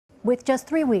With just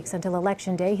 3 weeks until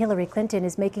Election Day, Hillary Clinton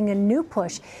is making a new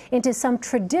push into some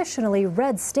traditionally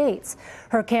red states.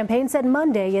 Her campaign said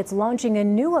Monday it's launching a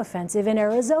new offensive in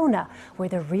Arizona, where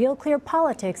the Real Clear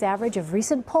Politics average of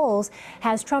recent polls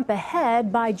has Trump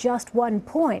ahead by just 1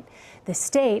 point. The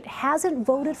state hasn't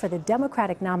voted for the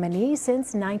Democratic nominee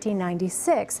since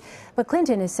 1996, but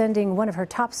Clinton is sending one of her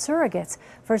top surrogates,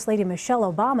 First Lady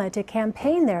Michelle Obama, to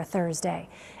campaign there Thursday.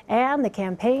 And the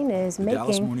campaign is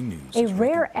making a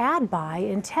rare ad buy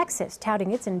in Texas,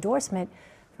 touting its endorsement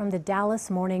from the Dallas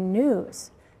Morning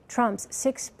News. Trump's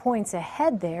 6 points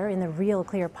ahead there in the Real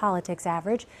Clear Politics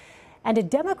average. And a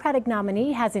Democratic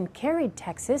nominee hasn't carried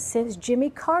Texas since Jimmy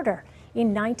Carter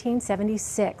in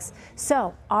 1976.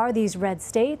 So are these red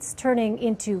states turning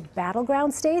into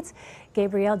battleground states?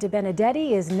 Gabrielle De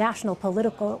Benedetti is national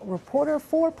political reporter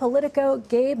for Politico.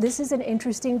 Gabe, this is an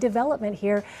interesting development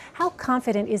here. How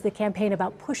confident is the campaign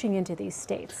about pushing into these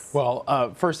states?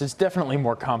 Well, first, it's definitely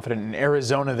more confident in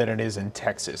Arizona than it is in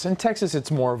Texas. In Texas,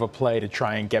 it's more of a play to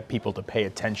try and get people to pay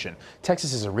attention.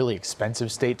 Texas is a really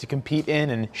expensive state to compete in,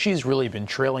 and she's really been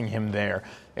trailing him there.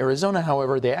 Arizona,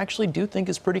 however, they actually do think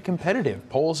is pretty competitive.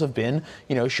 Polls have been,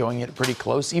 showing it pretty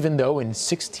close, even though in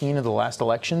 16 of the last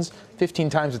elections, 15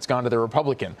 times it's gone to the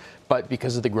Republican. But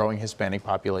because of the growing Hispanic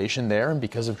population there and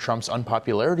because of Trump's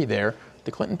unpopularity there,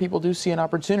 the Clinton people do see an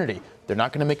opportunity. They're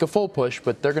not going to make a full push,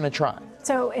 but they're going to try.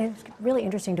 So it's really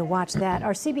interesting to watch that.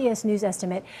 Our CBS News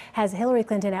estimate has Hillary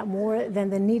Clinton at more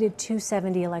than the needed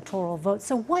 270 electoral votes.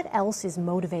 So what else is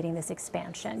motivating this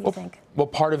expansion, you think? Well,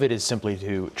 part of it is simply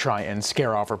to try and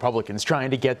scare off Republicans,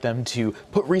 trying to get them to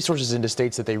put resources into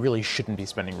states that they really shouldn't be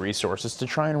spending resources to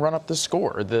try and run up the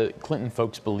score. The Clinton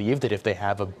folks believe that if they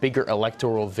have a bigger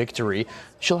electoral victory,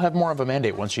 she'll have more of a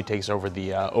mandate once she takes over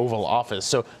the Oval Office.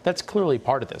 So that's clearly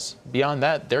part of this. Beyond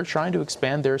that, they're trying to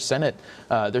expand their Senate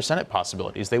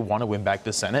possibilities. They want to win back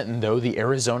the Senate, and though the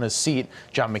Arizona seat,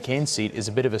 John McCain's seat, is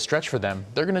a bit of a stretch for them,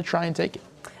 they're going to try and take it.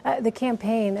 The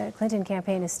Clinton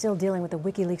campaign is still dealing with the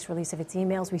WikiLeaks release of its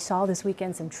emails. We saw this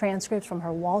weekend some transcripts from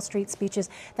her Wall Street speeches.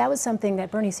 That was something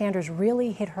that Bernie Sanders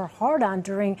really hit her hard on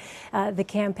during the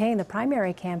campaign, the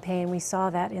primary campaign. We saw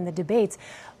that in the debates.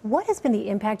 What has been the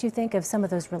impact, you think, of some of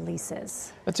those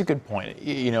releases? That's a good point.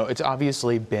 It's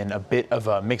obviously been a bit of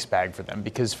a mixed bag for them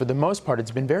because for the most part, it's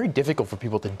been very difficult for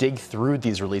people to dig through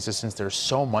these releases since there's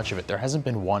so much of it. There hasn't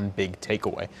been one big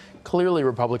takeaway. Clearly,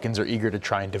 Republicans are eager to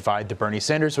try and divide the Bernie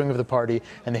Sanders wing of the party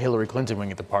and the Hillary Clinton wing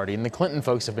of the party. And the Clinton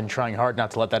folks have been trying hard not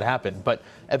to let that happen. But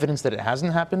evidence that it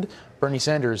hasn't happened, Bernie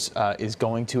Sanders is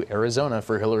going to Arizona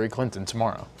for Hillary Clinton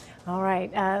tomorrow. All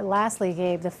right. Lastly,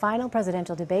 Gabe, the final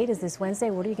presidential debate is this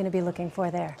Wednesday. What are you going to be looking for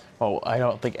there? Well, I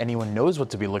don't think anyone knows what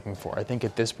to be looking for. I think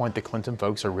at this point, the Clinton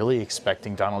folks are really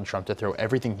expecting Donald Trump to throw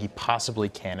everything he possibly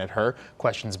can at her.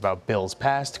 Questions about bills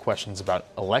passed, questions about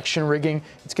election rigging.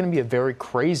 It's going to be a very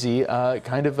crazy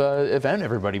kind of event,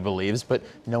 everybody believes, but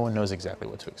no one knows exactly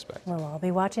what to expect. Well, I'll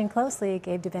be watching closely.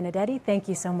 Gabe De Benedetti, thank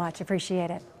you so much. Appreciate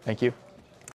it. Thank you.